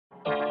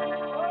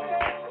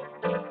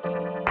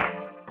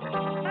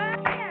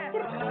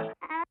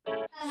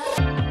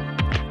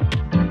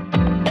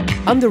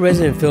I'm the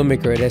resident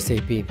filmmaker at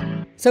SAP.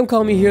 Some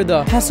call me here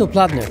the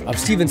Hasselplattner of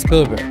Steven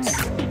Spielberg's.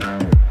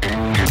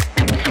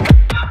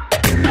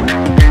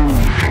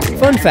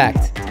 Fun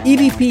fact,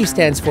 EVP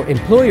stands for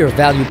Employer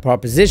Value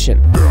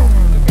Proposition.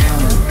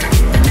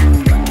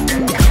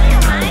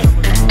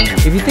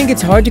 If you think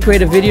it's hard to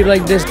create a video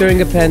like this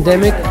during a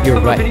pandemic, you're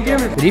right.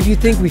 But if you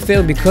think we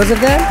failed because of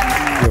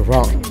that, you're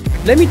wrong.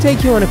 Let me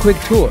take you on a quick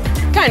tour.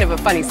 Kind of a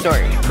funny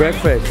story.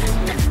 Breakfast.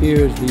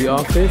 Here's the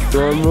office,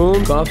 dorm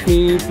room,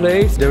 coffee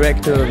place,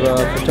 director of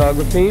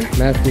photography,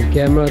 master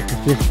camera,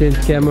 assistant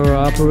camera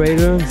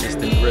operator,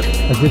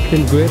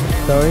 assistant grip,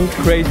 sorry,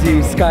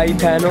 crazy sky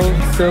panel,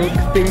 silk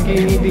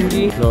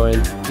thingy,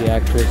 Lauren, the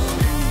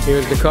actress.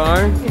 Here's the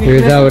car.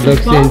 Here's how it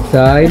looks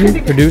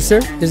inside. Producer,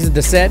 this is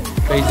the set.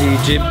 Crazy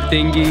jib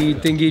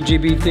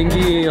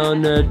thingy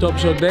on top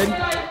shot bed.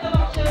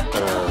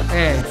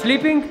 And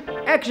sleeping,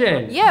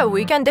 action. Yeah,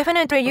 we can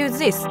definitely use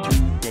this.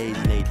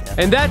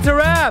 And that's a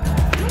wrap.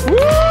 Woo!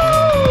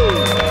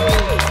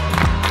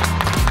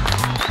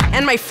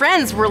 And my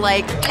friends were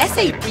like,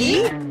 SAP?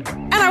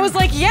 And I was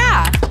like,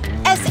 yeah,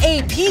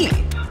 SAP.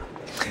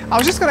 I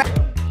was just gonna